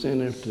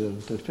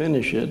incentive to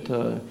finish it,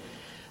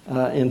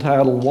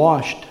 entitled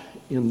Washed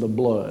in the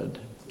Blood.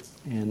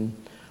 And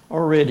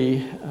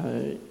already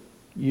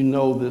you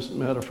know this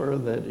metaphor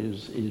that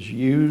is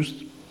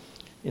used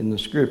in the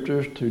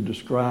scriptures to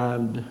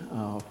describe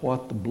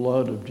what the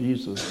blood of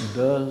Jesus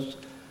does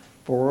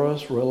for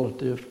us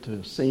relative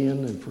to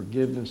sin and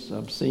forgiveness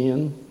of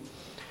sin.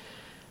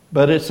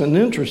 But it's an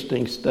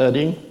interesting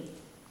study,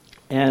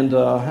 and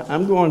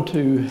I'm going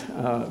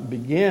to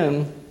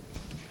begin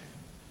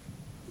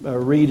by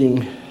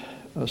reading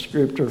a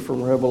scripture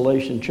from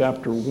Revelation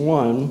chapter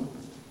 1,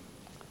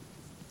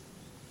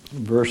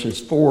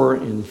 verses 4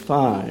 and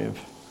 5.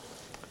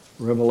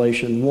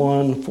 Revelation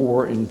 1,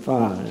 4 and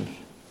 5.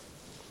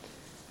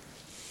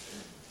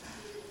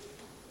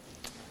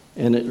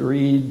 And it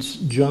reads,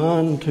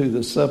 John to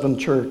the 7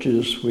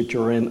 churches which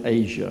are in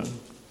Asia.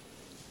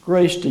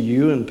 Grace to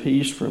you and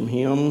peace from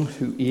him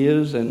who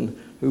is and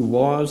who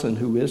was and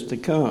who is to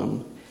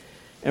come,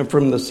 and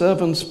from the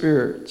 7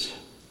 spirits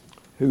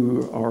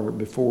who are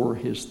before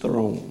his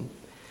throne,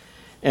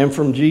 and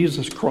from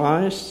Jesus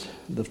Christ,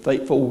 the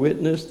faithful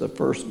witness, the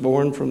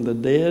firstborn from the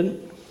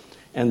dead,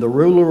 and the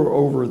ruler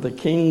over the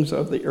kings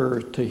of the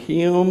earth, to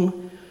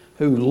him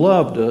who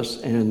loved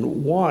us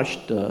and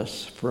washed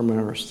us from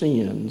our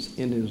sins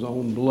in his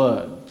own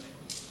blood.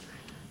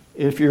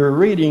 If you're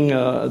reading,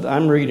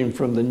 I'm reading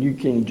from the New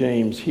King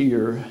James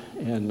here,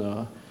 and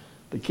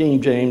the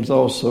King James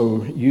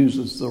also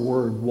uses the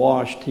word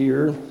washed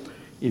here.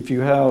 If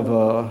you have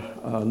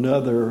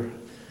another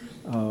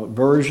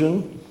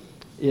version,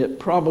 it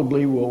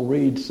probably will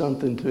read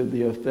something to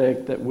the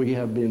effect that we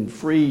have been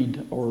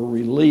freed or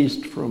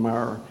released from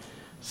our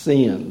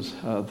sins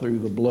through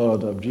the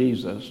blood of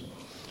Jesus.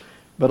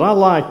 But I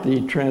like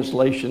the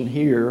translation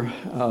here,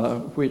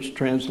 which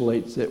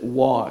translates it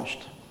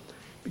washed,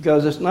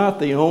 because it's not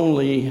the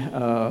only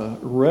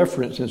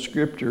reference in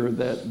Scripture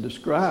that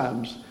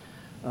describes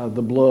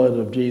the blood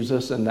of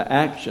Jesus and the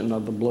action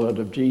of the blood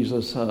of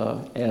Jesus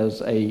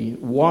as a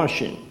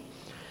washing.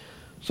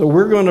 So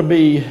we're going to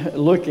be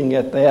looking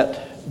at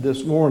that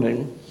this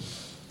morning.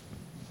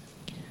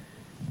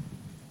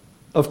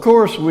 Of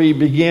course, we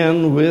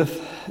begin with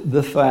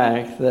the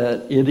fact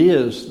that it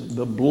is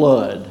the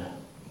blood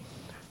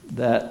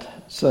that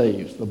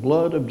saves. The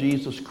blood of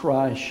Jesus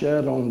Christ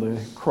shed on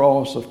the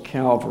cross of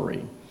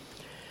Calvary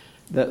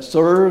that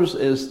serves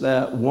as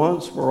that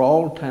once for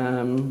all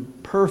time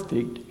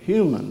perfect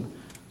human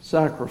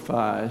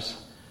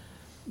sacrifice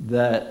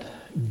that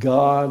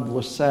God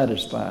was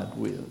satisfied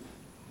with,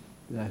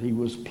 that he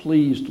was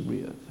pleased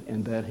with,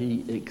 and that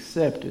he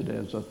accepted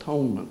as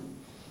atonement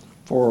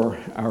for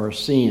our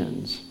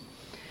sins.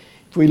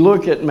 If we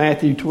look at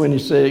Matthew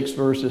 26,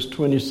 verses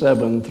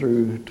 27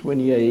 through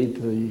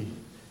 28, the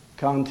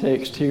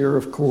context here,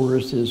 of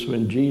course, is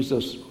when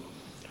Jesus,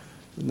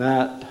 the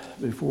night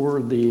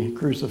before the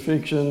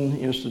crucifixion,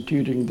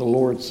 instituting the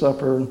Lord's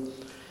Supper,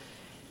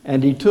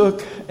 and he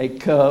took a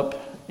cup,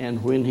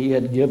 and when he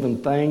had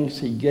given thanks,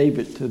 he gave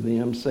it to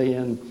them,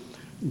 saying,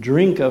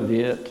 drink of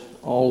it,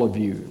 all of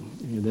you.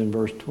 And then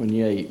verse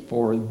 28,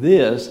 for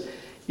this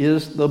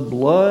is the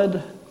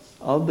blood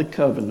of the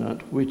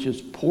covenant, which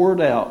is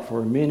poured out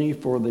for many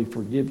for the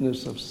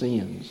forgiveness of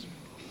sins.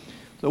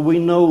 So we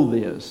know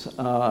this.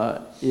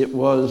 It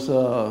was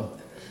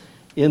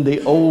in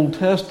the Old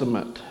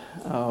Testament,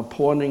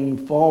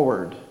 pointing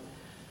forward,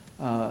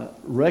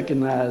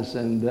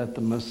 recognizing that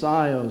the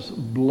Messiah's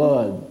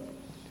blood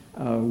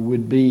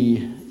would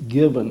be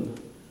given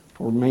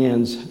for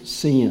man's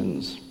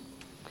sins.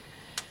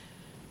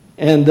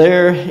 And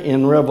there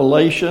in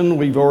Revelation,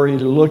 we've already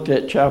looked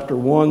at chapter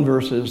 1,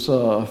 verses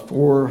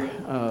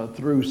 4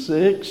 through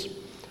 6,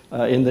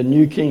 in the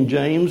New King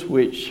James,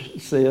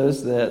 which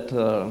says that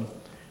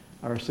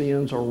our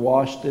sins are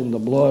washed in the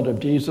blood of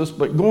Jesus.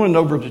 But going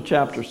over to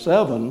chapter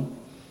 7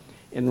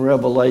 in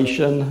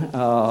Revelation,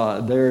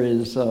 there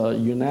is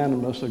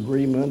unanimous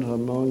agreement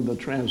among the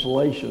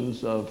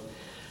translations of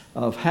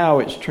how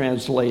it's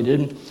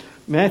translated.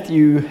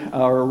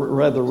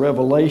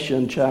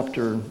 Revelation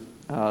chapter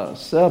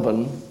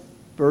 7,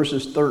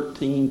 verses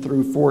 13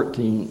 through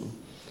 14.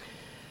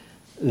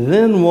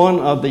 Then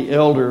one of the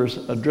elders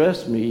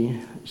addressed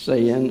me,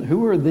 saying,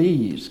 who are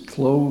these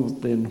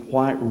clothed in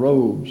white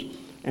robes,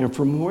 and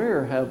from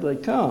where have they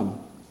come?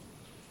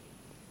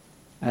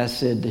 I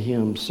said to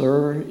him,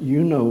 Sir,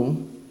 you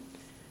know.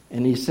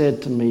 And he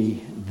said to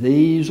me,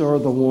 these are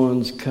the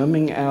ones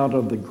coming out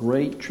of the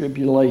great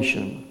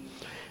tribulation.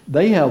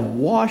 They have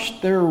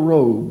washed their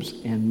robes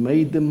and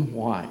made them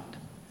white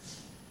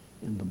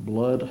in the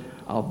blood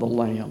of the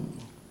Lamb.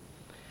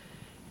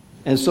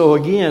 And so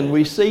again,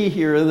 we see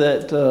here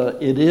that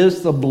it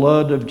is the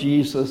blood of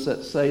Jesus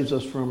that saves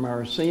us from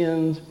our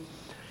sins.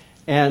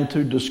 And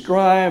to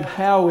describe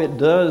how it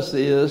does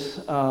this,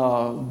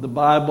 the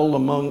Bible,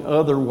 among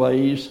other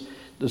ways,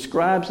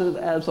 describes it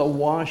as a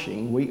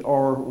washing. We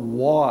are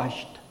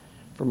washed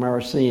from our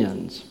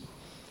sins.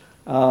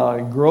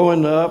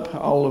 Growing up,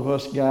 all of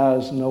us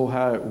guys know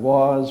how it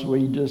was.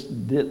 We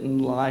just didn't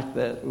like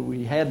that.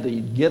 We had to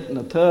get in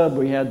the tub,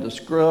 we had to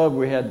scrub,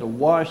 we had to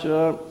wash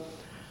up.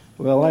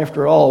 Well,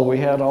 after all, we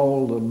had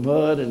all the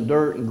mud and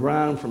dirt and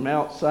grime from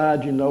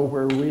outside,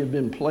 where we had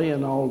been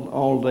playing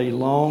all day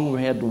long.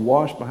 We had to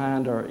wash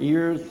behind our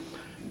ears.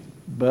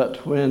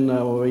 But when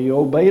we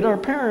obeyed our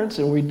parents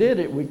and we did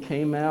it, we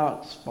came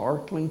out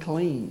sparkling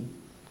clean.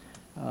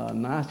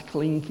 Nice,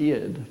 clean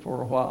kid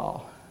for a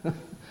while.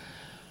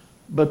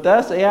 But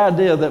that's the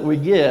idea that we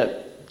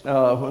get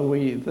when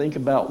we think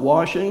about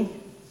washing.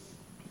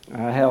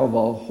 I have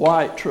a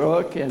white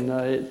truck, and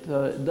it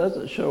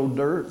doesn't show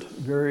dirt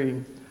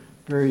very,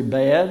 very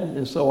bad.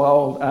 And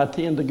so I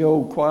tend to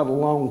go quite a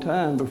long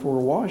time before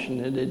washing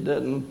it. It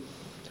doesn't,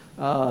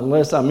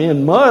 unless I'm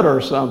in mud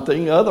or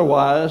something.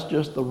 Otherwise,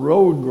 just the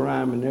road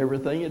grime and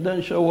everything, it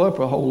doesn't show up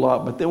a whole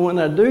lot. But then when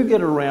I do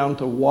get around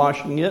to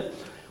washing it,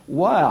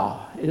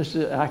 wow,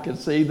 I could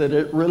see that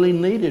it really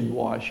needed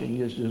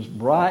washing. It's just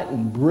bright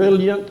and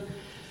brilliant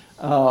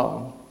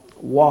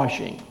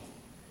washing.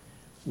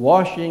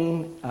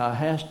 Washing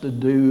has to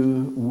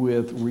do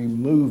with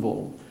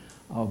removal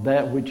of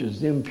that which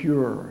is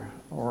impure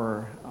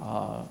or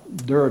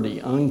dirty,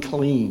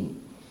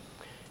 unclean.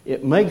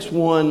 It makes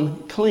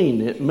one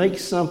clean. It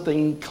makes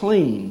something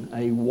clean,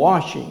 a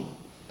washing.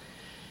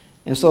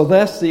 And so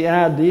that's the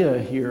idea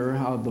here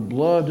of the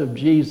blood of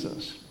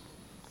Jesus.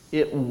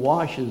 It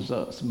washes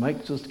us,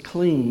 makes us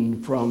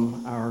clean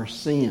from our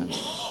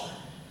sins.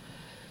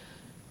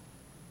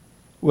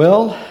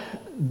 Well,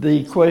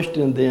 the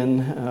question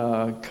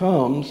then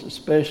comes,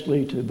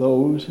 especially to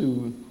those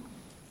who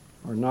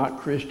are not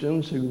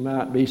Christians, who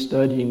might be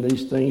studying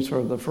these things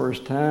for the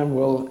first time.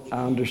 Well,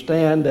 I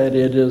understand that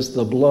it is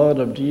the blood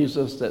of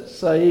Jesus that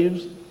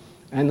saves,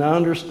 and I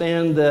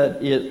understand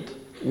that it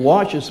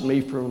washes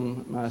me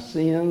from my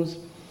sins.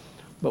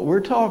 But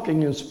we're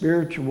talking in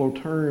spiritual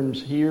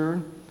terms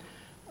here.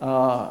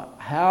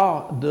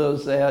 How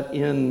does that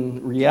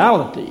in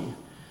reality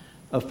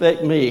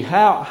affect me?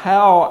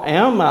 How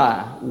am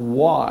I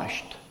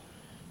washed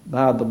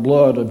by the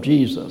blood of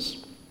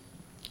Jesus?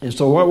 And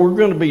so what we're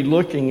going to be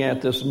looking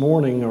at this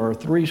morning are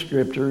three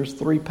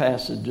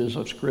passages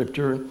of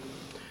Scripture,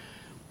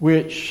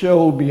 which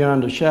show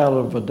beyond a shadow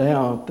of a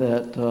doubt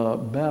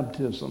that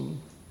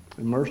baptism,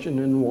 immersion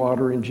in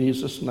water in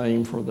Jesus'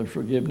 name for the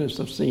forgiveness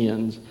of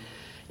sins,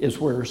 is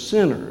where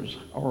sinners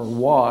are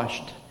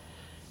washed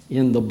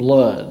in the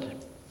blood.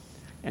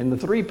 And the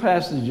three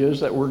passages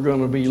that we're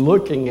going to be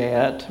looking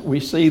at, we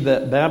see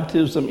that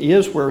baptism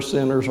is where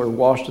sinners are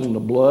washed in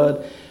the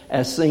blood,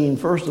 as seen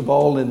first of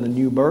all in the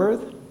new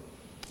birth,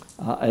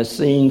 as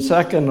seen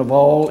second of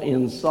all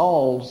in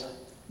Saul's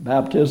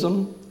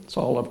baptism,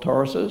 Saul of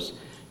Tarsus,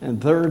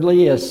 and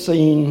thirdly as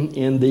seen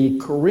in the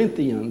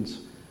Corinthians'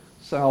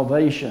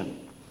 salvation.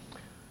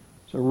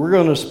 So we're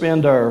going to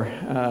spend our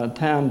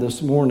time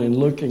this morning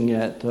looking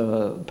at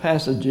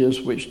passages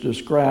which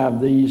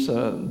describe these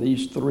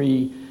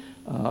three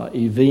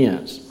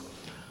events.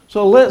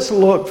 So let's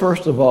look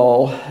first of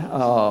all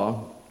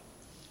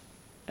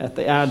at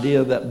the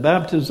idea that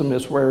baptism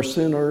is where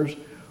sinners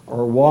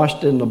are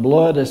washed in the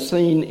blood, as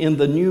seen in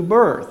the new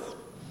birth.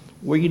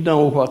 We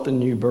know what the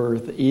new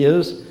birth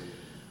is,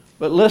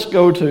 but let's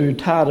go to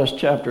Titus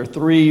chapter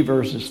 3,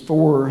 verses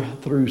 4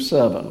 through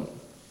 7.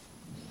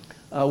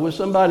 Would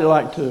somebody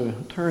like to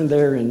turn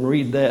there and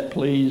read that,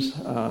 please?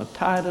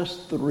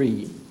 Titus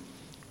 3,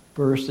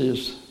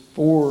 verses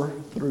 4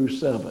 through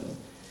 7.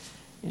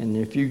 And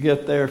if you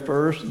get there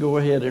first, go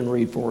ahead and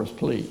read for us,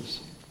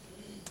 please.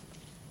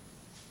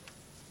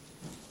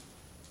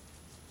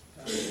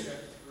 Titus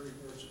chapter 3,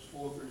 verses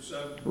 4 through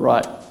 7.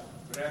 Right.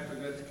 But after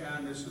that the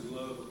kindness and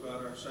love of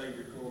God our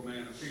Savior toward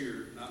man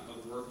appeared, not by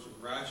the works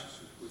of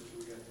righteousness which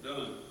we have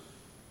done,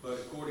 but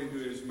according to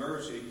his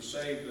mercy he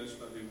saved us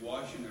by the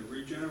washing of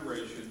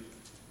regeneration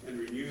and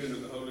renewing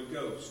of the Holy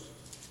Ghost,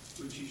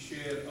 which he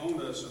shed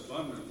on us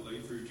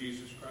abundantly through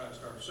Jesus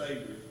Christ our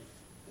Savior,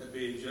 that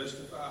being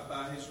justified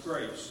by his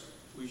grace,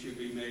 we should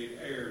be made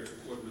heirs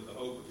according to the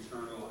hope of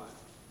eternal life.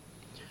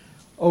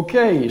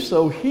 Okay,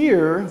 so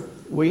here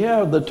we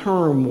have the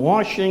term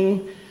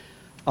washing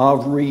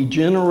of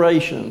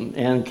regeneration,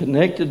 and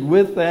connected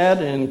with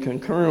that and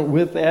concurrent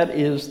with that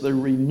is the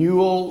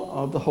renewal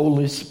of the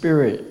Holy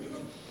Spirit.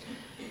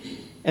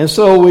 And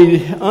so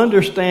we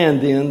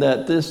understand then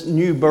that this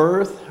new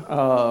birth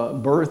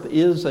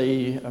is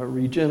a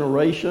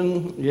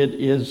regeneration. It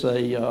is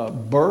a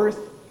birth.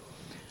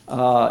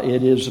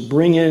 It is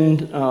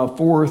bringing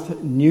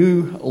forth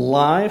new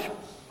life.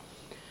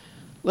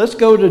 Let's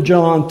go to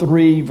John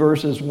 3,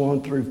 verses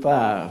 1 through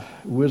 5.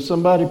 Would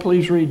somebody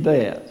please read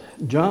that?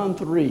 John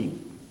 3,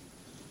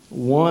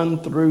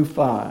 1 through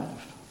 5.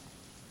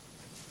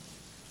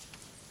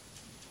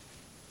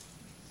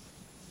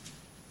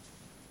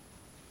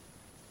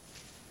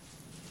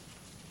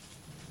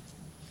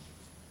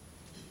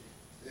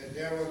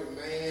 There was a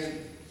man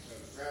of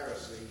the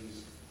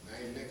Pharisees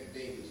named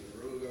Nicodemus,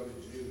 a ruler of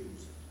the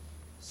Jews.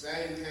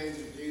 Satan came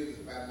to Jesus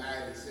by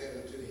night and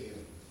said unto him,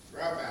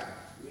 Rabbi,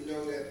 we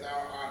know that thou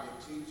art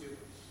a teacher,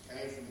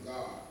 came from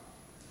God.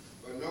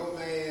 For no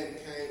man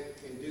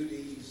can do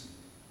these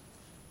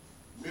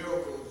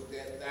miracles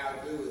that thou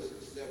doest,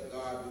 except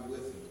God be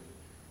with him.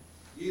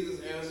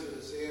 Jesus answered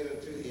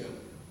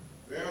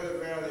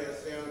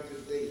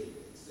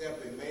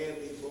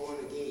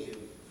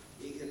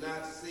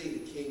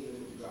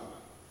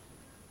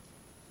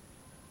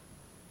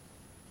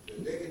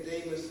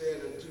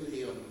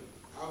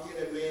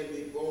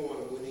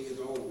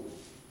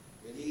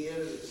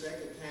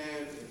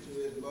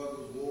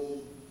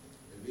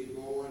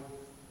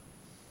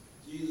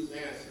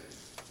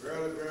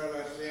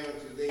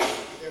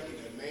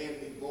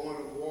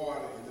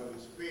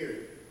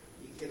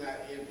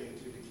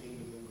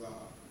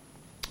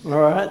All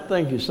right,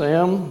 thank you,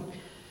 Sam.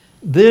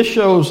 This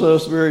shows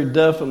us very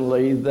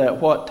definitely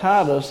that what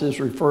Titus is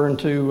referring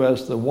to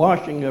as the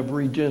washing of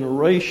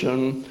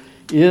regeneration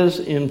is,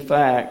 in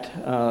fact,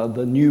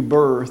 the new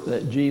birth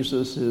that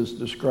Jesus is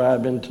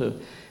describing to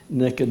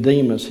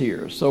Nicodemus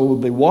here. So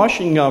the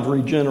washing of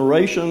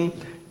regeneration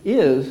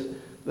is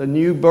the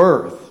new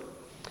birth.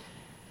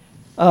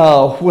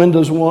 When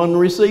does one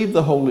receive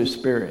the Holy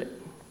Spirit?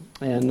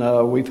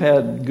 And we've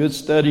had good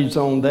studies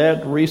on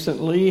that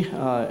recently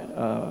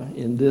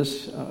in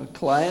this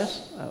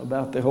class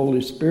about the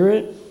Holy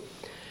Spirit.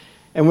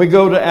 And we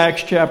go to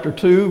Acts chapter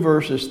 2,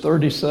 verses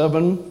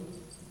 37.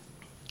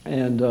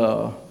 And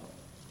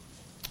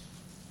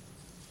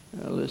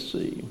let's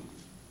see.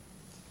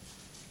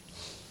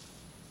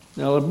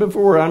 Now,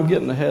 before I'm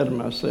getting ahead of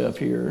myself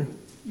here,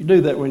 you do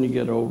that when you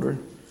get older.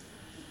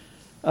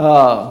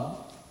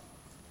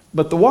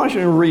 But the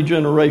washing of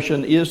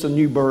regeneration is the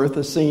new birth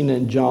as seen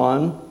in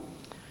John.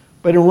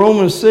 But in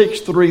Romans 6,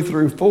 3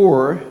 through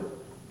 4,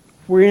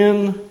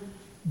 when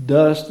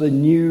does the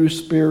new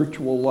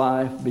spiritual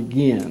life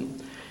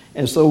begin?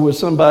 And so would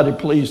somebody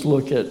please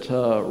look at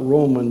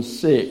Romans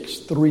 6,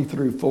 3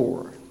 through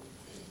 4.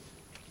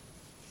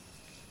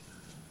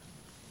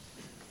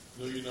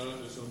 Know you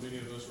not that so many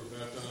of us were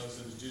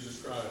baptized into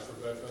Jesus Christ,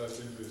 were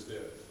baptized into his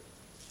death?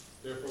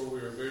 Therefore we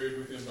are buried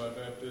with him by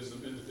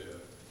baptism into death.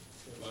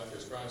 Like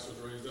as Christ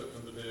was raised up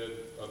from the dead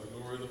by the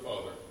glory of the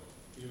Father,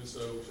 even so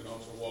we should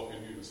also walk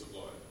in newness of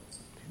life.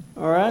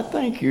 All right,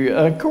 thank you.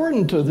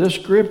 According to this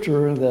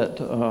scripture that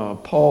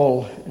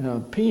Paul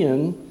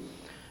penned,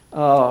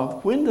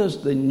 when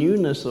does the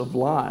newness of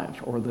life,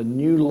 or the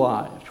new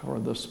life, or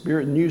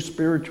the new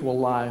spiritual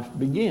life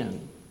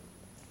begin?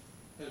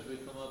 As we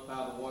come up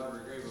out of the watery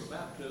grave of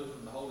baptism,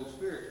 the Holy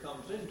Spirit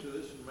comes into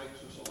us and makes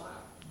us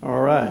alive. All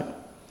right.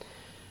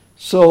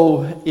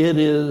 So it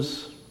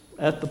is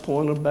at the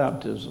point of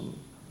baptism.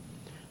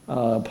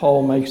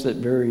 Paul makes it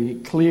very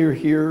clear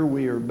here.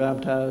 We are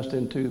baptized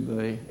into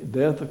the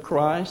death of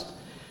Christ.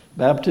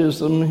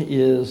 Baptism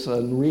is a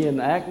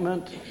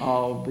reenactment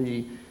of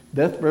the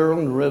death, burial,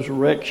 and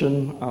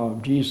resurrection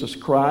of Jesus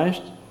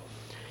Christ.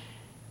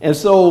 And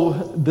so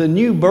the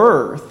new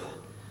birth,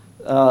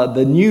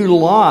 the new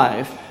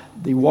life,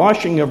 the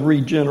washing of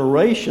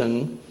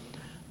regeneration,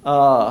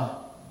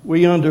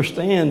 we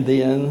understand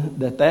then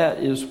that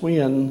is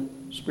when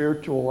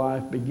spiritual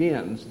life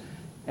begins,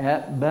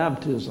 at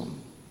baptism.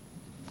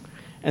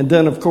 And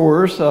then, of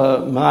course,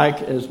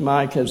 as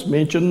Mike has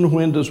mentioned,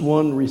 when does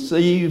one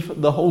receive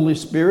the Holy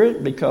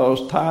Spirit?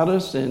 Because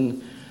Titus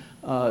and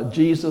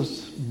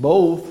Jesus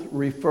both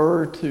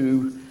refer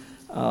to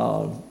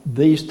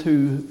these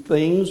two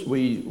things.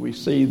 We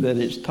see that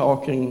it's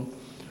talking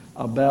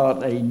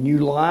about a new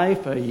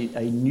life, a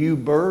new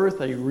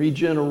birth, a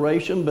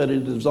regeneration, but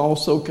it is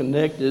also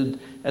connected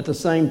at the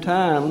same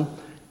time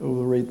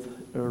with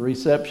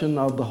reception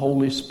of the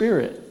Holy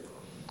Spirit.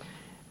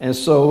 And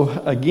so,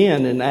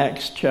 again, in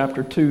Acts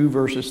chapter 2,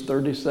 verses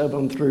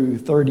 37 through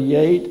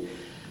 38,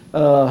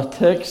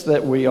 text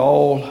that we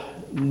all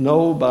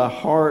know by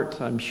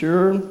heart, I'm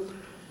sure.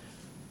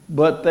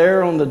 But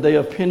there on the day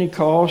of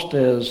Pentecost,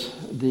 as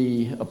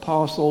the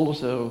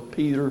apostles of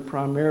Peter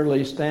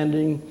primarily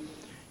standing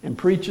and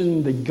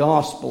preaching the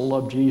gospel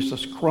of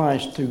Jesus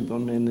Christ to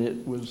them, and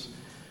it was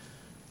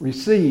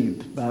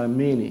received by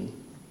many.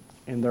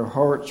 And their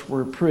hearts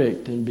were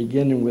pricked. And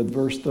beginning with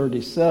verse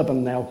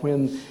 37, now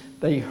when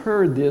they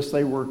heard this,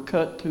 they were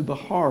cut to the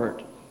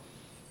heart,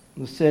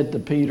 and said to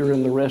Peter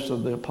and the rest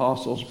of the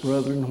apostles,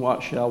 Brethren,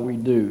 what shall we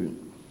do?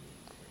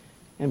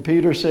 And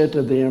Peter said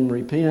to them,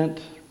 Repent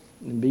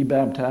and be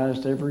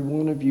baptized, every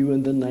one of you,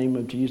 in the name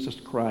of Jesus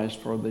Christ,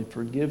 for the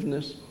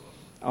forgiveness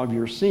of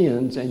your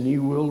sins, and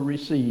you will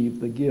receive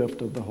the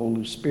gift of the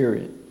Holy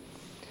Spirit.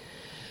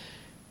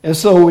 And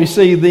so we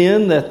see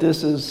then that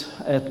this is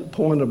at the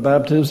point of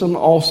baptism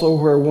also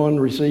where one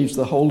receives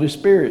the Holy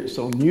Spirit.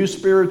 So new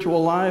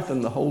spiritual life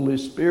and the Holy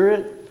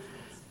Spirit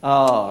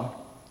are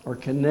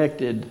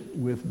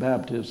connected with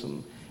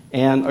baptism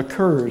and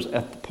occurs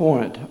at the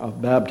point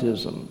of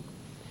baptism.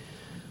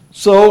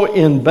 So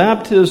in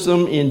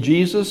baptism in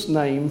Jesus'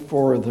 name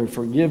for the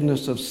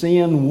forgiveness of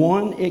sin,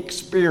 one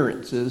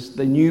experiences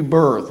the new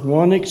birth.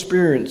 One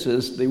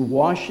experiences the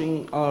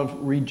washing of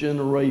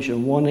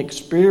regeneration. One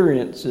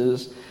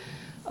experiences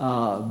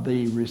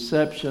the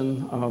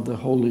reception of the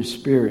Holy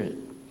Spirit.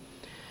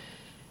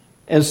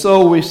 And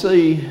so we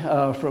see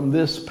from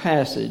this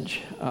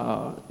passage,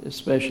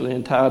 especially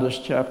in Titus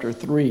chapter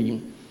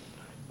 3,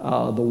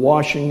 the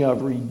washing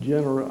of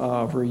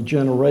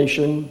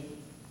regeneration,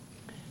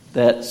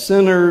 that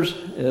sinners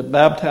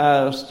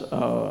baptized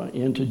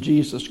into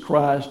Jesus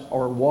Christ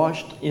are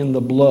washed in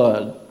the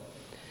blood,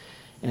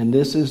 and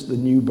this is the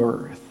new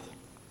birth.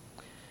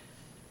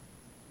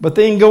 But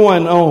then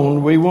going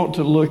on, we want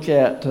to look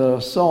at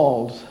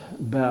Saul's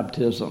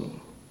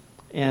baptism,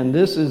 and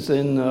this is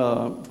in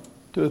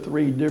 2 or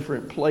 3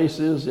 different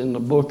places in the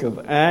book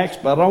of Acts,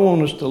 but I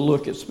want us to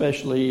look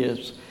especially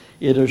as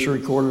it is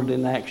recorded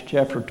in Acts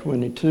chapter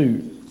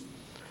 22.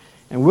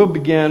 And we'll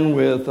begin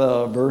with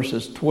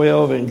verses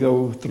 12 and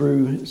go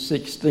through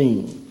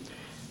 16.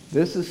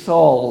 This is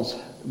Saul's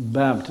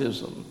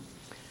baptism.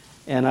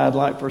 And I'd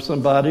like for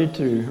somebody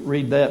to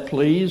read that,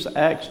 please.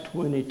 Acts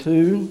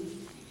 22,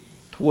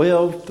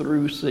 12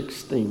 through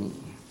 16.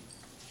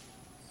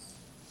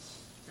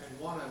 And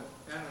one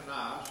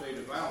Ananias, a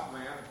devout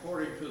man,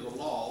 according to the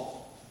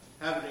law,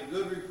 having a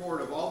good report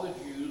of all the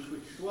Jews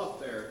which dwelt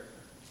there,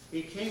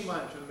 he came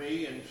unto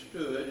me and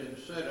stood and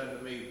said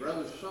unto me,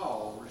 Brother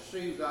Saul,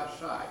 receive thy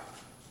sight.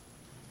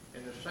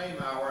 In the same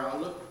hour I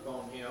looked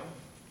upon him,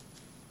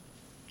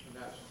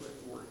 and that's quit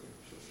working,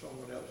 so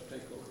someone else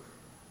take over.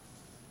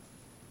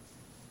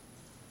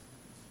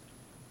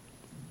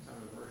 I'm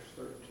in verse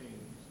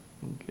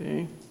 13.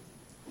 Okay.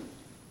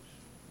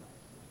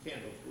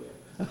 Kendall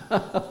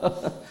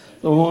quit.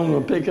 The one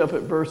will pick up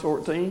at verse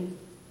 14.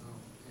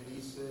 And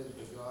he said,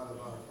 the God of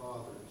our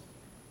fathers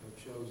have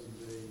chosen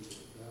thee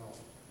that thou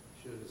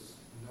shouldest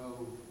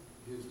know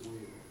his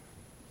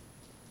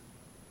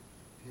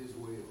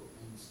will,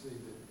 and see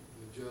that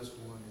the just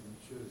one, and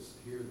shouldest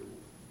hear the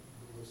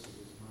voice of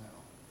his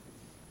mouth.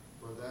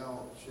 For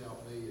thou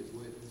shalt be as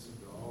witness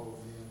unto all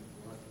men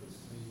what is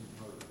seen and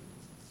heard.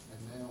 And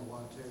now why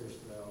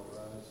tarest thou?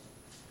 Rise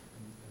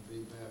and be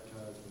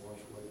baptized and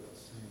wash away thy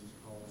sins,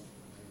 calling on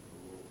the name of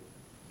the Lord.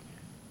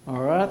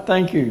 All right,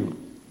 thank you.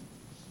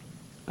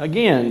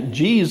 Again,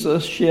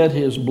 Jesus shed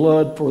his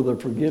blood for the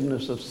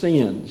forgiveness of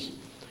sins.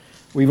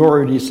 We've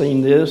already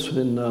seen this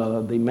in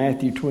the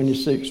Matthew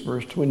 26,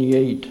 verse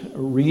 28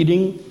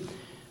 reading,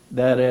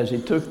 that as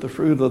he took the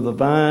fruit of the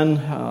vine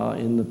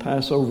in the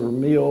Passover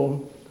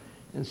meal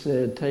and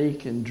said,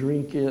 take and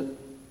drink it,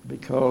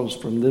 because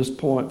from this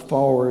point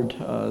forward,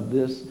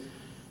 this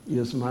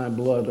is my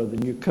blood of the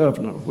new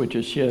covenant, which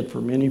is shed for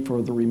many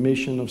for the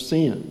remission of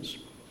sins.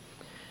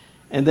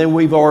 And then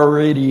we've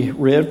already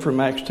read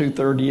from Acts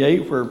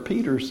 2:38 where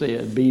Peter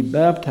said, be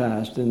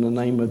baptized in the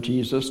name of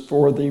Jesus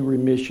for the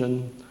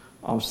remission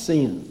of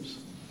sins.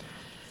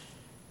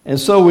 And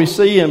so we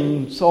see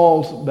in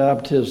Saul's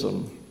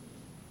baptism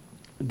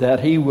that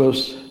he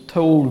was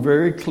told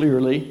very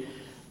clearly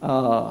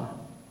that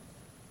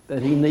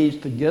he needs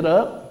to get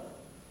up,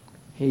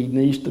 he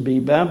needs to be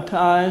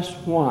baptized.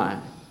 Why?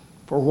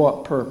 For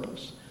what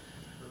purpose?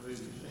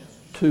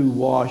 To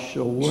wash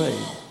away.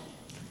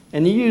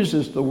 And he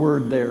uses the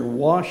word there,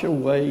 wash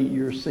away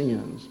your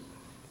sins.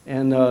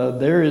 And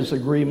there is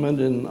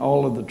agreement in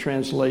all of the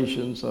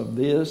translations of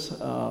this.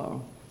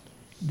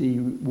 The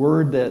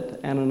word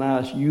that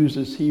Ananias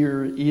uses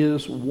here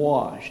is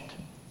washed.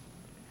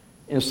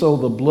 And so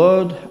the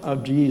blood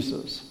of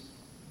Jesus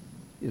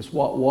is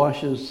what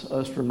washes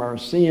us from our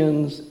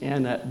sins.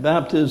 And at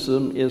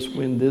baptism is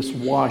when this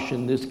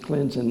washing, this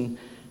cleansing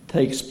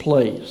takes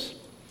place.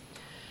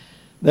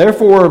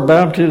 Therefore,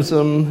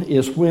 baptism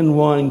is when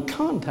one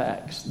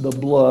contacts the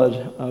blood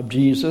of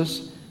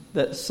Jesus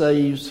that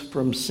saves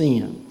from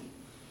sin.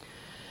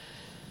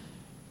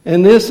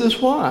 And this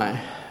is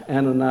why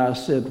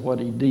Ananias said what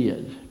he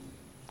did.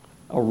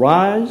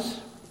 Arise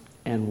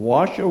and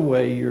wash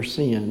away your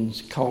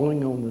sins,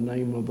 calling on the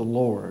name of the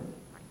Lord.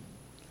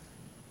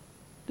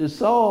 Did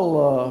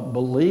Saul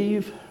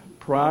believe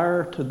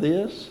prior to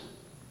this?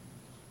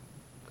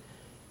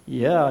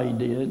 Yeah, he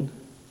did.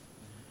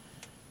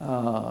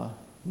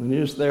 When he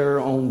was there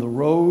on the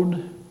road,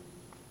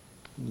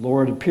 the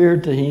Lord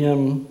appeared to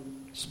him,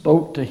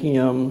 spoke to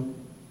him,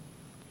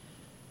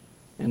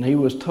 and he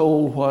was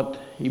told what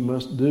he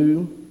must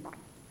do.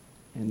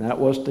 And that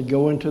was to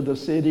go into the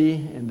city,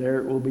 and there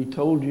it will be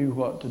told you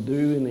what to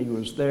do. And he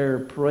was there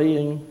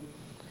praying.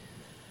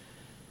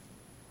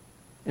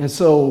 And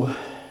so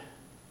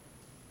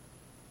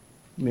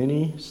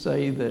many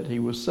say that he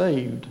was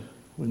saved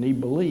when he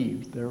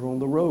believed there on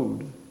the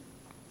road,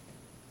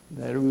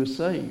 that he was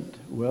saved.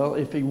 Well,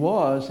 if he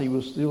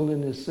was still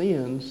in his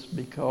sins,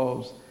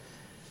 because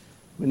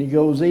when he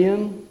goes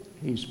in,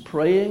 he's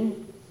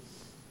praying.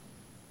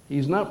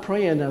 He's not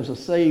praying as a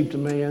saved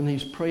man.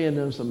 He's praying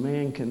as a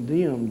man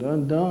condemned,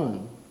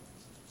 undone,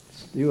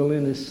 still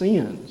in his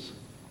sins.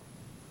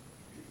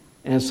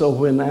 And so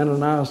when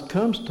Ananias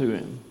comes to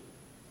him,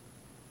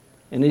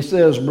 and he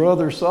says,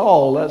 Brother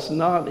Saul, that's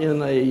not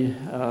in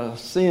a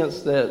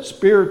sense that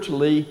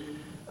spiritually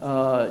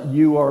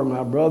you are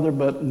my brother,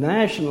 but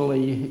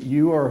nationally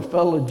you are a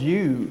fellow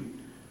Jew.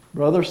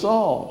 Brother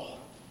Saul,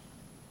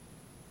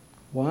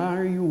 why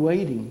are you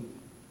waiting?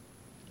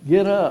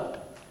 Get up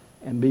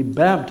and be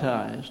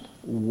baptized,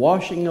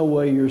 washing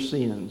away your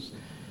sins.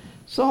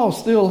 Saul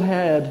still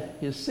had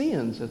his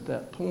sins at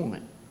that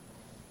point.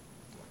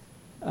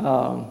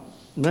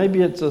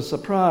 Maybe it's a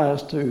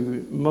surprise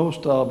to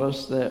most of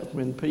us that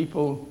when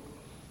people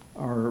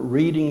are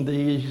reading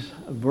these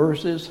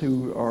verses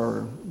who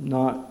are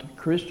not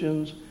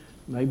Christians,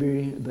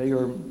 maybe they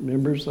are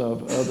members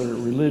of other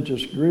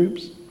religious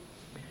groups,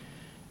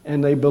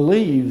 and they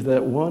believe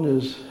that one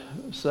is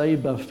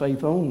saved by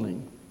faith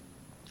only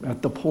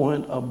at the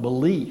point of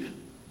belief,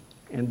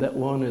 and that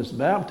one is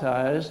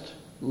baptized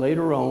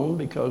later on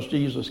because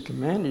Jesus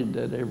commanded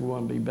that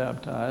everyone be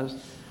baptized,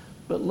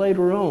 but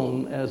later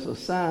on as a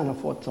sign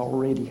of what's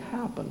already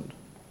happened.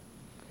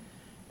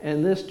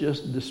 And this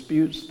just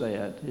disputes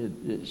that.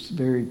 It's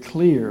very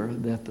clear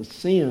that the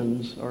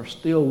sins are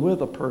still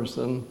with a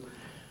person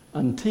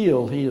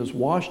until he is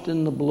washed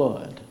in the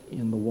blood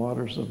in the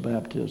waters of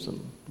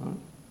baptism. Right?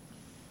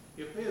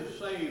 If he is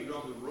saved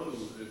on the road,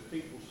 as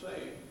people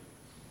say,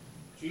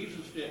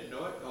 Jesus didn't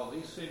know it because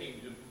he's sending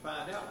to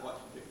find out what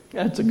to do.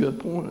 That's a good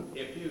point.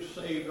 If he was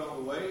saved on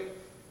the way,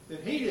 then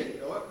he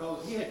didn't know it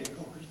because he had to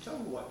go and tell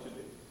him what to do.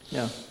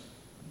 Yeah.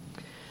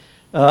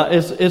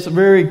 It's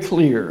very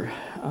clear,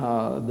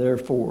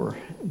 therefore,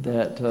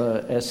 that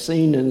as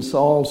seen in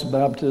Saul's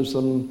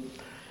baptism,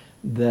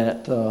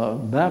 that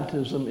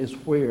baptism is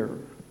where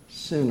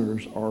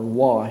sinners are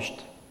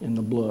washed in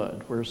the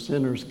blood, where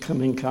sinners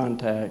come in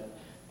contact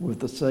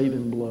with the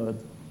saving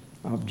blood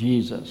of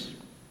Jesus.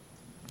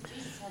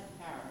 Jesus had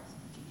the power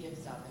to give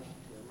salvation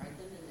to him right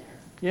then and there.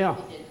 Yeah.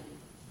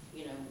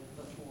 He didn't,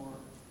 before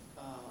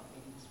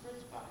he was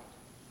crucified.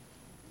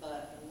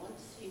 But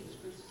once he was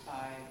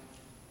crucified,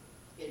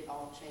 it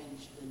all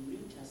changed. The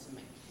New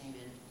Testament came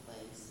into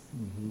place.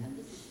 Mm-hmm. And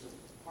this is the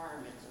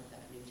requirements of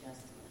that New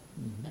Testament.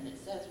 Mm-hmm. And it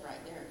says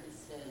right there, it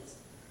says,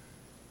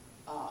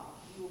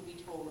 you will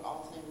be told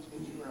all things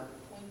which you are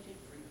appointed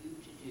for you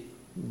to do.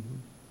 Mm-hmm.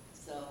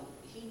 So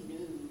he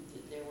knew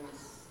that there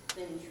was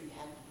things you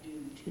had to do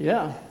to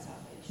Yeah. get that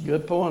salvation.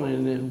 Good point,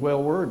 and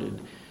well worded.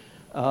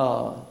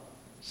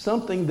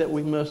 Something that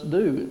we must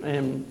do.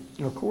 And,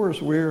 of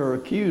course, we are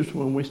accused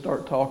when we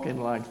start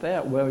talking like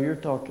that. Well, you're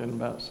talking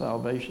about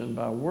salvation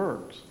by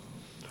works.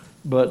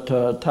 But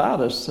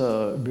Titus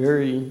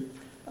very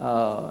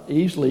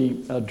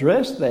easily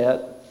addressed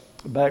that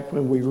back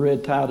when we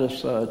read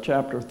Titus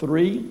chapter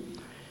 3.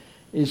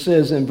 He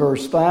says in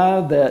verse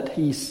 5 that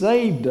he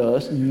saved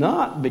us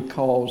not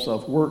because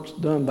of works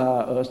done by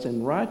us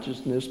in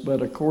righteousness,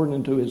 but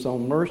according to his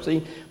own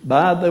mercy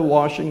by the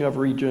washing of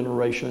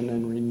regeneration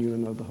and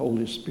renewing of the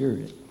Holy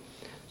Spirit.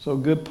 So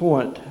good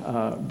point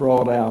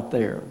brought out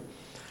there.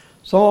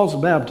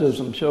 Saul's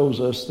baptism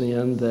shows us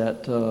then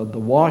that the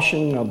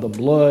washing of the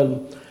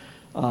blood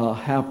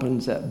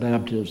happens at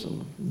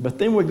baptism. But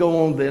then we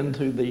go on then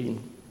to the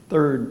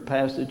third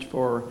passage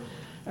for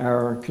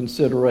our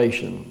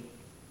consideration.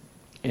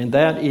 And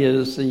that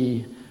is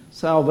the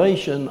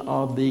salvation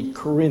of the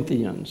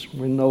Corinthians.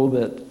 We know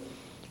that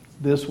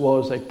this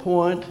was a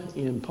point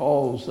in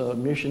Paul's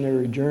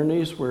missionary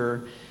journeys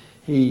where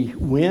he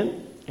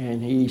went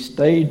and he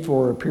stayed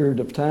for a period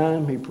of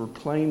time. He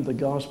proclaimed the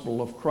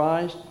gospel of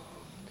Christ.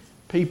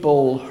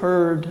 People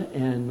heard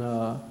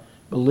and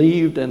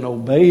believed and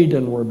obeyed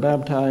and were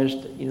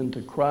baptized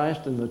into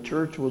Christ, and the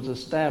church was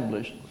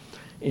established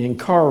in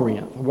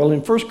Corinth. Well,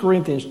 in 1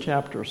 Corinthians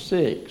chapter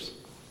 6,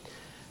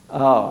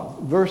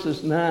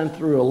 verses 9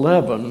 through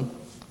 11,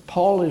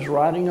 Paul is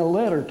writing a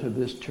letter to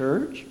this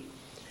church.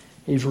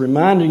 He's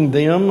reminding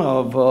them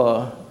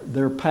of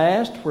their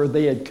past, where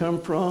they had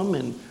come from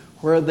and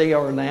where they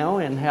are now,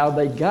 and how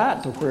they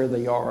got to where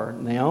they are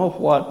now,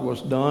 what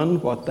was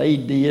done, what they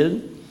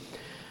did.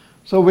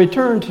 So we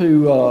turn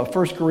to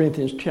 1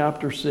 Corinthians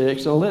chapter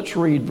 6, and let's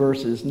read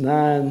verses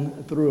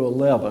 9 through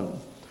 11.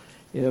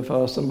 If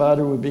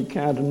somebody would be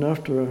kind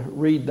enough to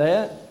read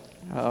that.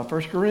 1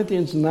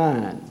 Corinthians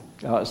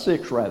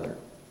 6 rather.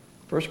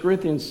 1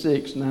 Corinthians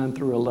 6, 9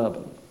 through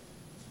 11.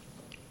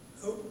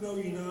 Know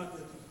ye not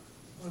that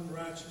the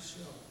unrighteous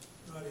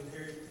shall not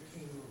inherit the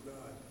kingdom of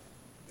God?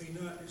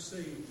 Be not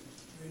deceived,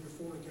 neither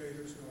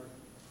fornicators, nor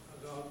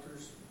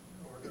idolaters,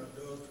 nor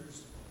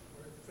adulterers,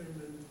 nor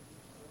effeminate,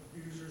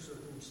 abusers of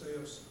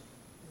themselves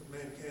with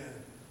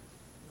mankind,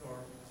 nor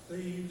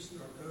thieves,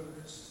 nor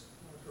covetous,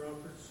 nor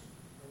drunkards,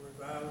 nor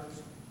revilers,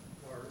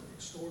 nor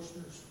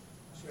extortioners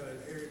shall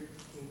inherit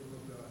the kingdom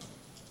of God.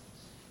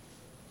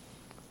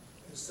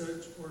 And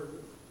such were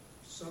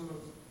some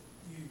of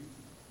you,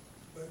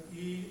 but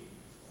ye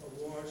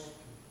are washed,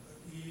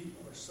 but ye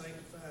are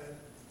sanctified,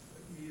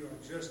 but ye are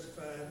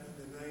justified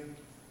in the name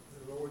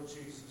of the Lord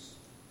Jesus,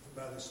 and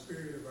by the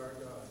Spirit of our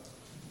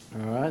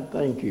God. All right,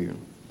 thank you.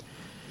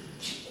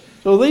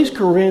 So these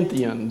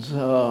Corinthians,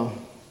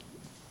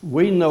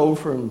 we know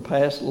from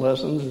past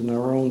lessons in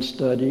our own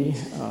study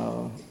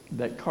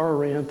that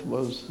Corinth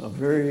was a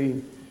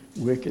very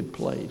wicked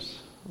place.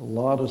 A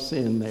lot of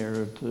sin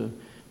there. To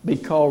be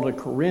called a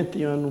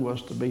Corinthian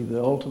was to be the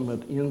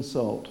ultimate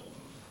insult,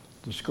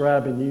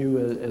 describing you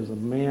as a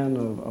man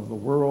of the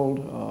world,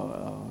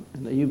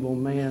 an evil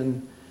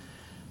man,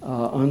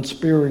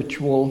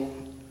 unspiritual.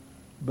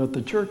 But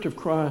the Church of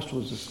Christ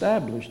was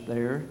established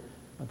there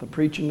by the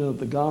preaching of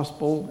the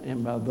gospel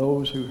and by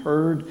those who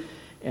heard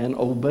and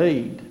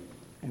obeyed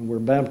and were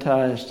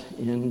baptized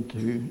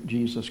into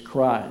Jesus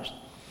Christ.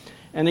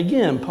 And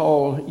again,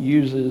 Paul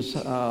uses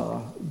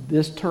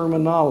this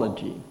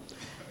terminology,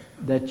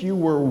 that you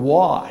were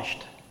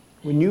washed.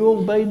 When you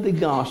obeyed the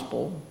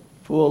gospel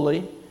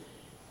fully,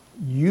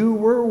 you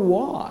were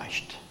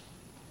washed,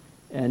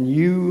 and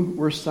you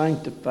were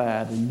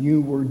sanctified, and you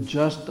were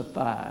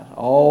justified,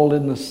 all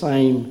in the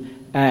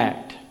same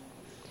act.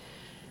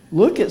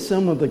 Look at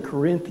some of the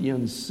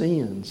Corinthians'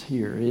 sins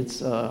here. It's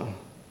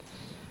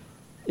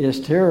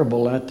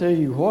terrible. I tell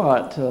you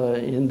what,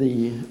 in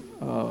the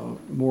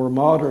more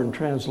modern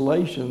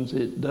translations,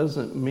 it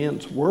doesn't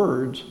mince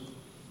words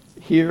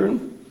here.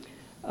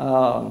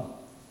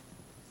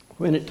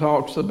 When it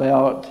talks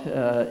about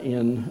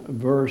in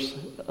verse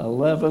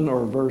 11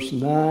 or verse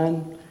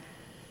 9,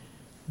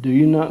 do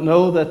you not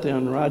know that the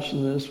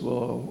unrighteousness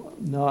will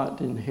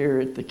not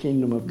inherit the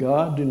kingdom of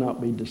God? Do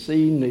not be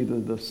deceived, neither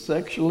the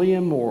sexually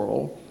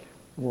immoral,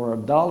 nor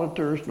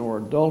idolaters, nor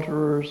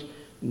adulterers,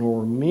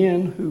 nor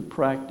men who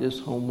practice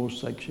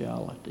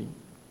homosexuality.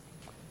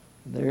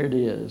 There it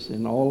is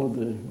in all of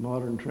the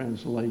modern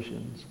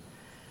translations.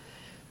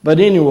 But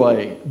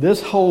anyway,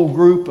 this whole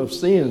group of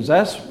sins,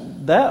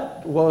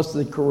 that was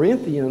the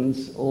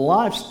Corinthians'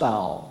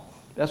 lifestyle.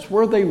 That's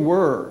where they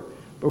were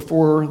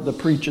before the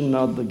preaching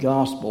of the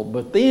gospel.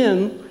 But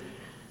then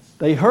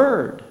they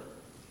heard,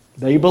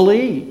 they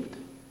believed,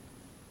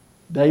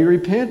 they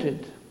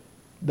repented,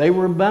 they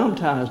were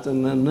baptized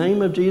in the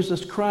name of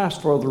Jesus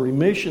Christ for the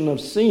remission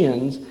of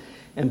sins.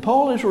 And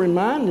Paul is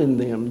reminding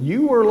them,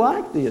 you were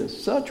like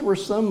this, such were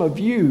some of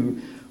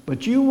you,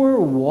 but you were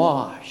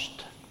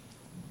washed.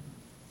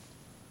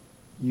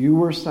 You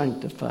were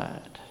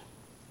sanctified.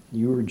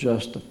 You were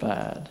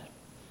justified.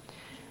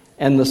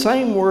 And the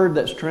same word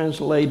that's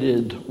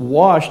translated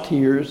washed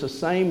here is the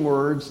same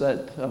words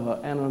that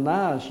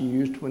Ananias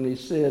used when he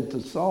said to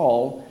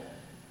Saul,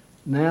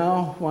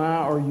 now why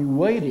are you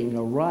waiting?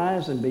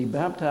 Arise and be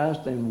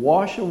baptized and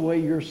wash away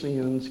your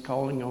sins,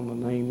 calling on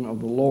the name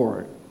of the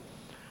Lord.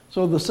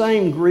 So the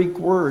same Greek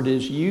word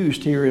is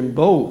used here in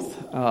both.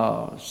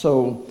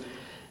 So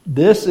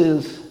this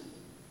is,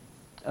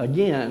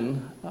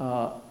 again,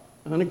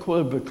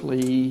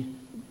 unequivocally,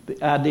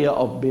 the idea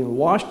of being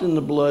washed in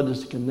the blood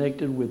is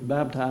connected with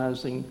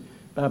baptism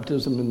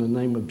in the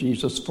name of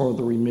Jesus for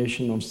the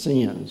remission of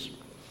sins.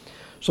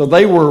 So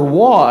they were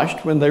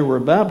washed when they were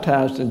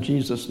baptized in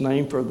Jesus'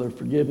 name for the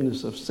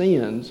forgiveness of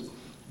sins,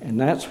 and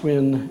that's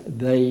when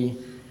they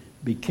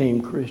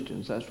became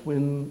Christians. That's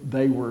when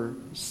they were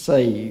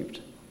saved.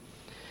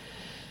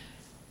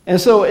 And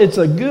so it's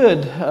a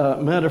good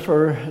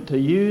metaphor to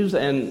use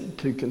and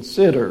to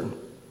consider.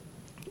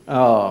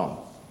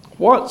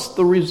 What's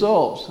the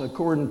results,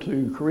 according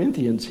to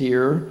Corinthians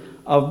here,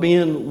 of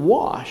being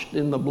washed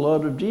in the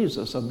blood of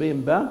Jesus, of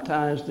being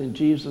baptized in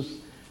Jesus'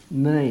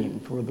 name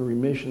for the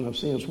remission of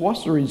sins?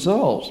 What's the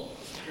results?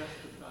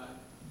 Justified.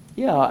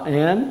 Yeah,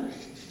 and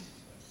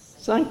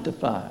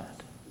sanctified.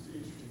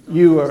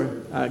 You are,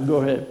 go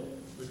ahead.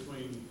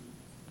 Between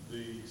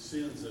the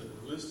sins that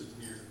were listed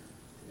here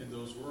in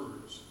those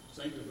words,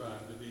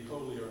 sanctified to be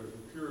holy or to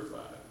be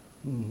purified,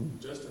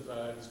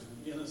 justified is to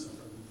be innocent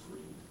or to be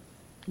freed.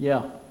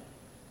 Yeah,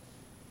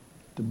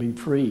 to be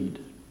freed.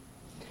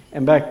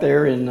 And back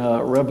there in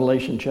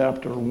Revelation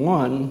chapter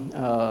 1,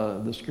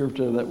 the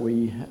scripture that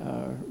we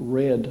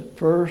read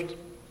first,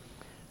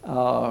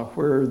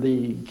 where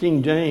the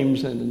King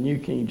James and the New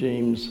King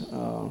James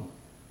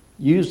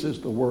uses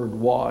the word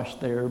wash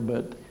there,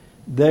 but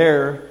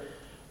there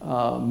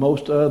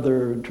most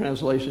other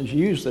translations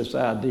use this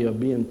idea of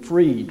being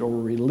freed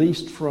or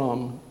released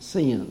from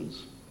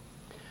sins.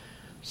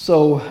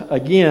 So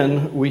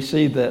again, we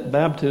see that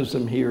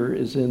baptism here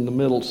is in the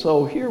middle.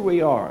 So here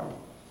we are.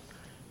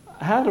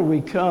 How do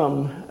we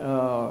come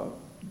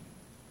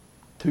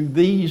to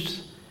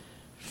these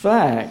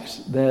facts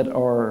that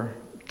are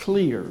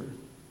clear?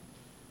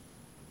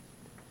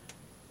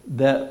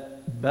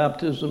 That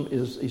baptism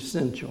is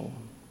essential.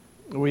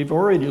 We've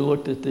already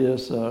looked at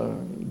this a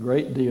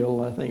great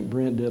deal. I think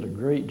Brent did a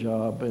great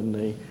job in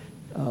the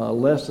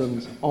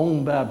lessons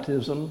on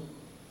baptism.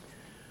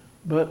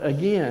 But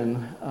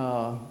again,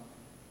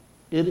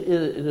 it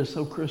is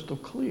so crystal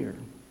clear.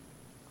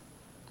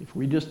 If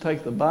we just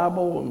take the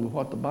Bible and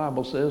what the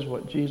Bible says,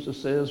 what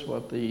Jesus says,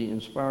 what the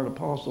inspired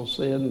apostles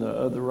said, and the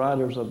other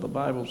writers of the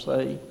Bible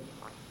say,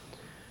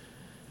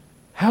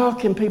 how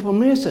can people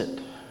miss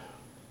it?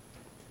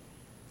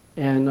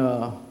 And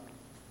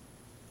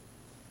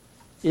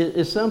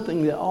it's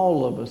something that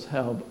all of us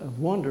have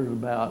wondered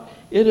about.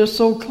 It is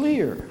so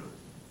clear.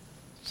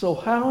 So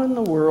how in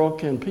the world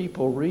can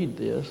people read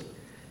this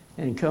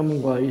and come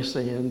away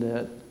saying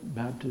that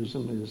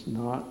baptism is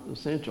not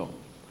essential?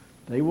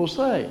 They will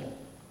say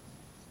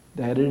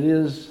that it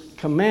is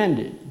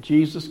commanded.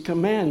 Jesus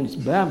commands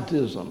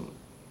baptism.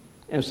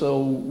 And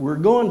so we're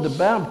going to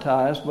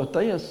baptize, but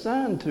they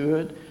assign to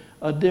it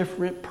a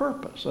different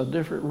purpose, a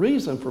different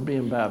reason for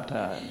being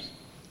baptized,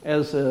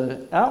 as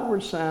an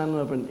outward sign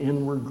of an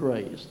inward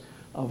grace,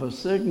 of a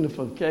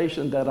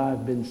signification that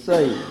I've been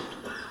saved.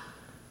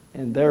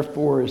 And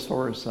therefore, as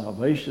far as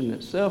salvation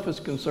itself is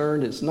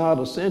concerned, it's not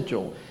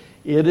essential.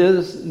 It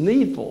is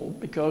needful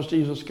because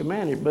Jesus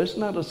commanded, but it's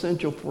not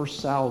essential for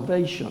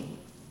salvation.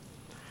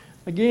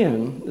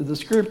 Again, the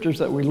scriptures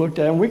that we looked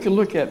at, and we could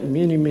look at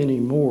many, many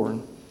more,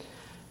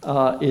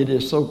 it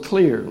is so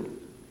clear.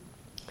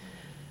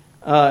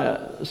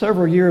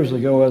 Several years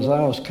ago, as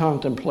I was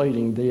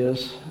contemplating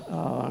this,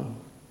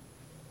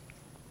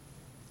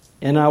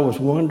 and I was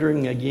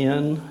wondering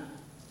again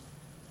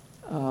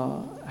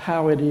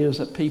how it is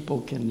that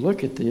people can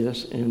look at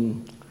this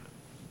and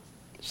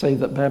say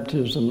that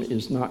baptism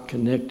is not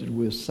connected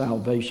with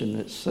salvation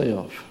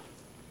itself,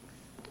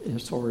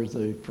 as far as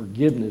the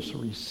forgiveness,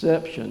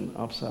 reception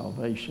of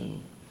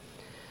salvation.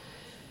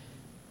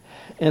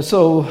 And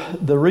so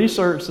the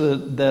research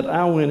that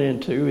I went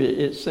into,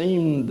 it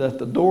seemed that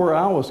the door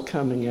I was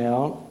coming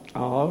out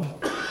of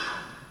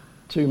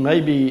to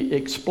maybe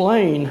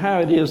explain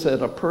how it is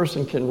that a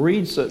person can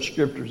read such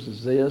scriptures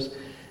as this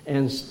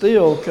and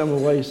still come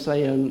away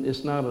saying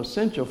it's not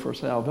essential for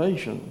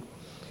salvation,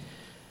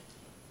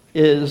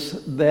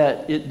 is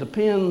that it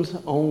depends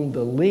on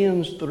the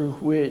lens through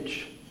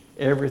which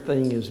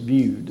everything is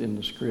viewed in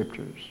the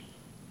scriptures.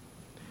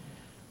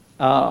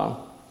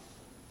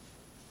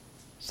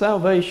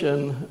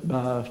 Salvation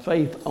by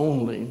faith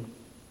only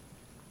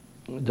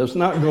does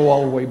not go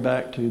all the way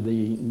back to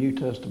the New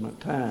Testament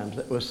times.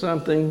 It was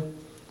something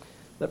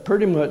that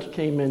pretty much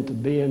came into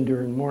being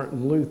during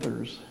Martin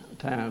Luther's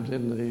times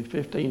in the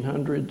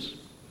 1500s,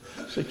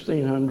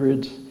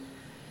 1600s.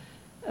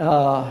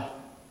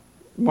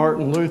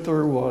 Martin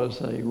Luther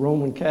was a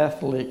Roman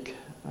Catholic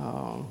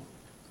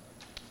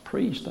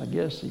priest, I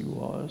guess he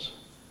was.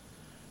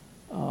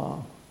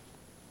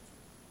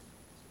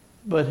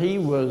 But he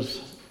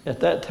was, at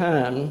that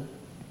time,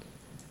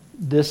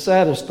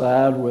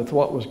 dissatisfied with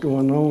what was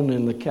going on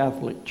in the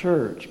Catholic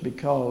Church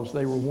because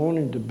they were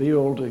wanting to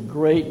build a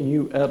great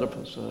new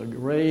edifice, a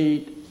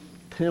great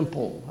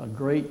temple, a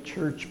great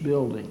church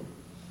building.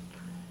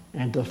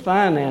 And to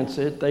finance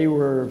it, they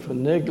were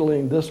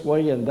finagling this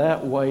way and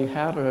that way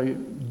how to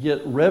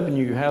get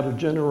revenue, how to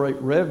generate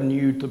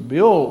revenue to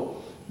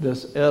build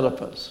this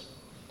edifice.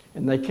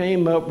 And they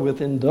came up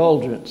with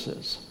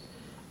indulgences.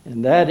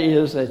 And that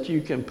is that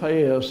you can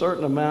pay a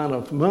certain amount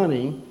of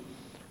money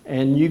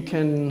and you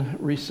can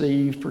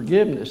receive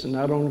forgiveness, and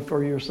not only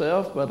for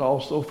yourself, but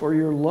also for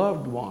your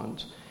loved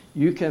ones.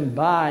 You can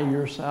buy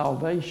your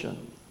salvation.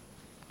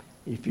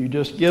 If you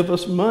just give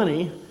us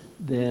money,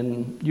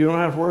 then you don't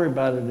have to worry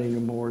about it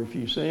anymore. If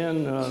you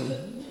sin,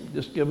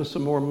 just give us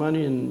some more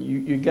money and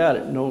you got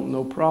it,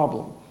 no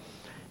problem.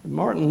 And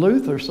Martin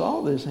Luther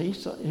saw this.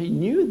 He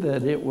knew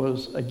that it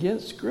was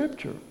against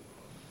Scripture.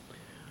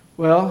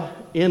 Well,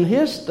 in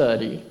his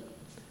study,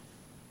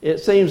 it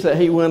seems that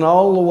he went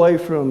all the way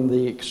from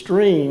the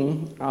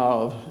extreme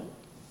of,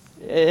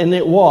 and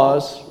it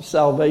was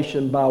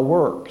salvation by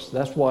works.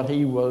 That's what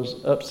he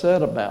was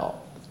upset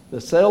about. The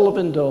sale of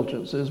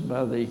indulgences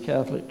by the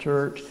Catholic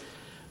Church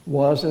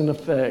was, in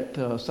effect,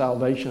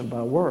 salvation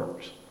by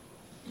works.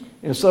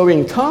 And so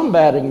in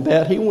combating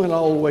that, he went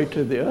all the way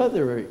to the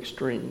other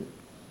extreme.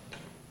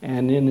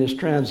 And in his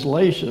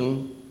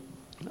translation,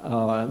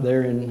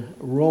 there in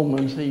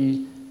Romans,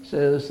 he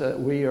says that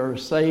we are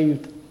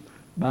saved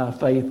by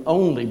faith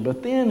only.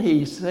 But then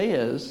he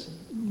says,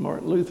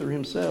 Martin Luther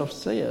himself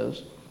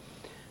says,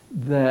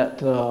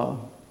 that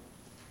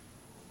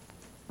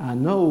I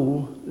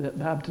know that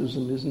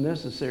baptism is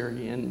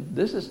necessary. And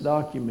this is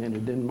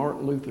documented in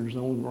Martin Luther's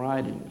own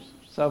writings.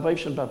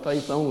 Salvation by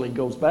faith only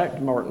goes back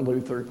to Martin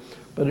Luther.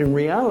 But in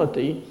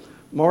reality,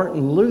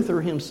 Martin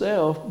Luther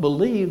himself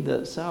believed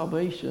that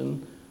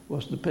salvation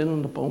was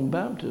dependent upon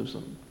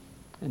baptism.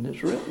 And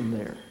it's written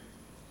there.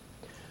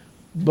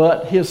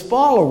 But his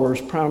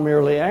followers,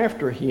 primarily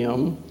after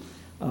him,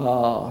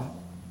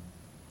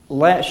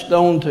 latched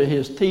on to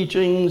his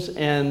teachings,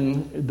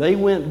 and they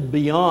went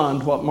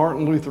beyond what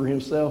Martin Luther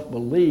himself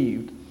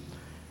believed.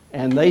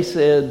 And they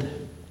said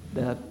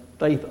that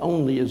faith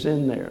only is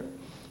in there.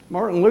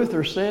 Martin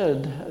Luther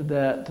said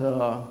that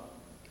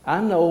I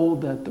know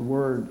that the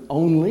word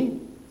only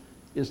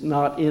is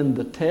not in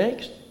the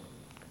text,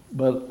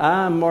 but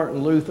I,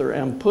 Martin Luther,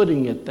 am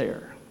putting it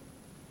there.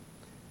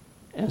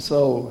 And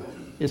so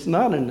it's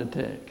not in the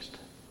text.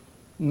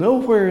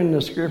 Nowhere in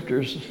the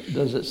Scriptures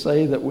does it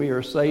say that we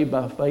are saved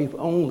by faith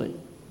only.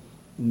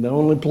 The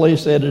only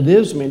place that it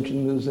is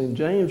mentioned is in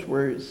James,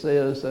 where it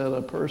says that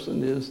a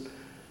person is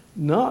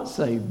not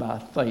saved by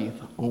faith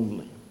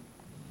only.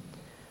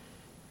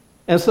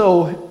 And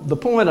so the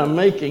point I'm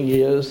making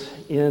is,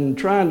 in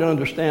trying to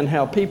understand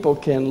how people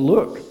can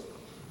look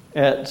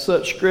at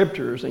such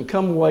scriptures and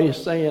come away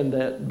saying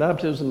that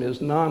baptism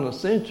is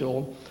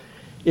non-essential,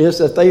 is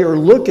that they are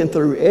looking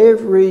through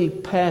every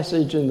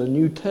passage in the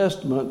New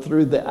Testament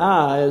through the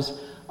eyes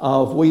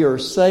of we are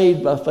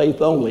saved by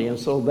faith only. And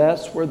so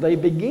that's where they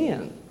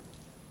begin.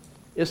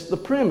 It's the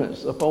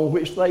premise upon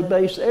which they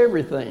base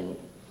everything.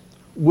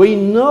 We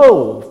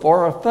know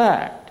for a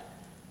fact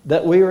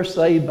that we are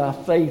saved by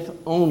faith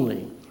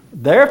only.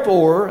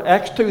 Therefore,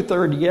 Acts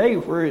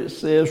 2:38, where it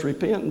says,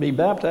 repent and be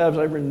baptized,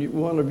 every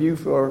one of you,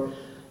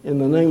 in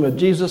the name of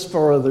Jesus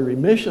for the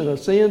remission of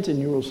sins, and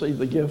you will receive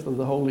the gift of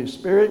the Holy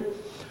Spirit.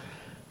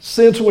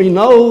 Since we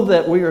know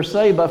that we are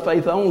saved by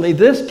faith only,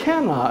 this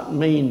cannot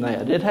mean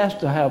that. It has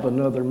to have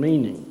another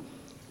meaning.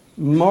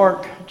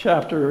 Mark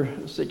chapter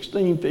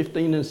 16,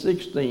 15, and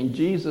 16,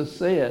 Jesus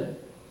said,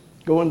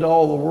 go into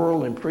all the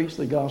world and preach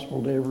the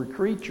gospel to every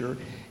creature.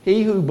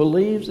 He who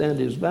believes and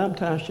is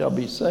baptized shall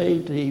be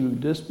saved. He who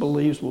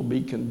disbelieves will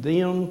be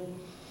condemned.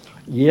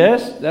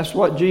 Yes, that's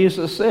what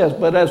Jesus says.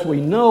 But as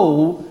we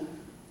know,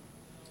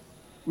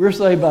 we're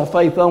saved by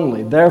faith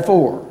only.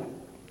 Therefore,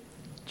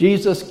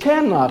 Jesus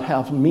cannot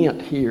have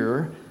meant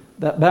here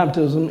that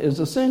baptism is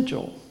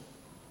essential.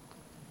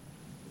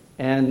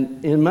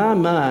 And in my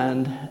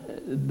mind,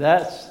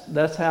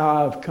 that's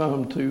how I've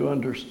come to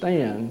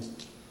understand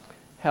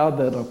how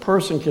that a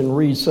person can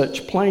read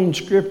such plain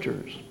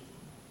scriptures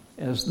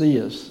as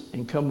this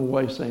and come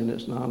away saying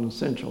it's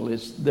non-essential.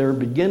 Their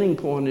beginning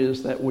point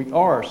is that we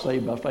are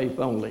saved by faith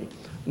only.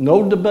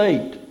 No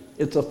debate.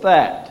 It's a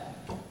fact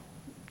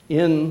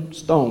in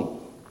stone.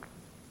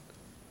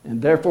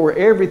 And therefore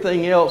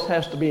everything else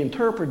has to be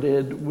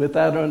interpreted with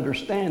that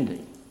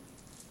understanding.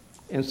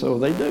 And so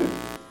they do.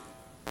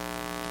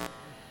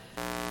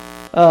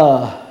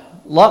 A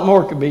lot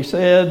more could be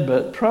said,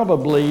 but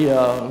probably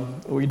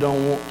we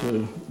don't want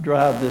to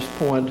drive this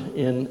point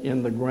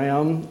in the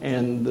ground.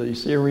 And the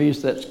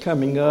series that's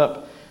coming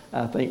up,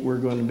 I think we're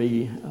going to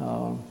be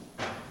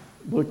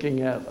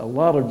looking at a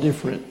lot of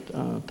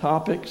different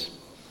topics.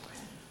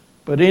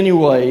 But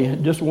anyway,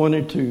 just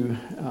wanted to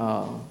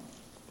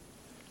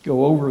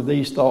go over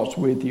these thoughts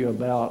with you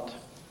about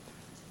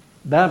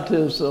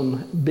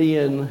baptism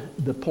being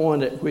the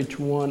point at which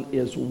one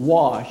is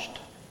washed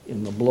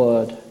in the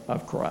blood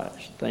of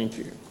Christ. Thank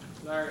you.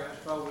 Larry,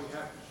 that's why we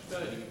have to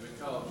study,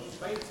 because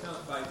faith comes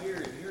by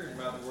hearing, hearing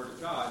by the Word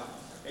of God.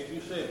 As you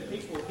said,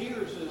 people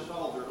hears this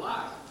all their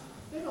life.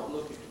 They don't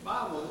look at the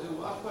Bible.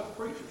 That's what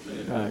the preacher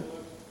said. Right.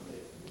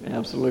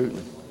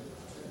 Absolutely.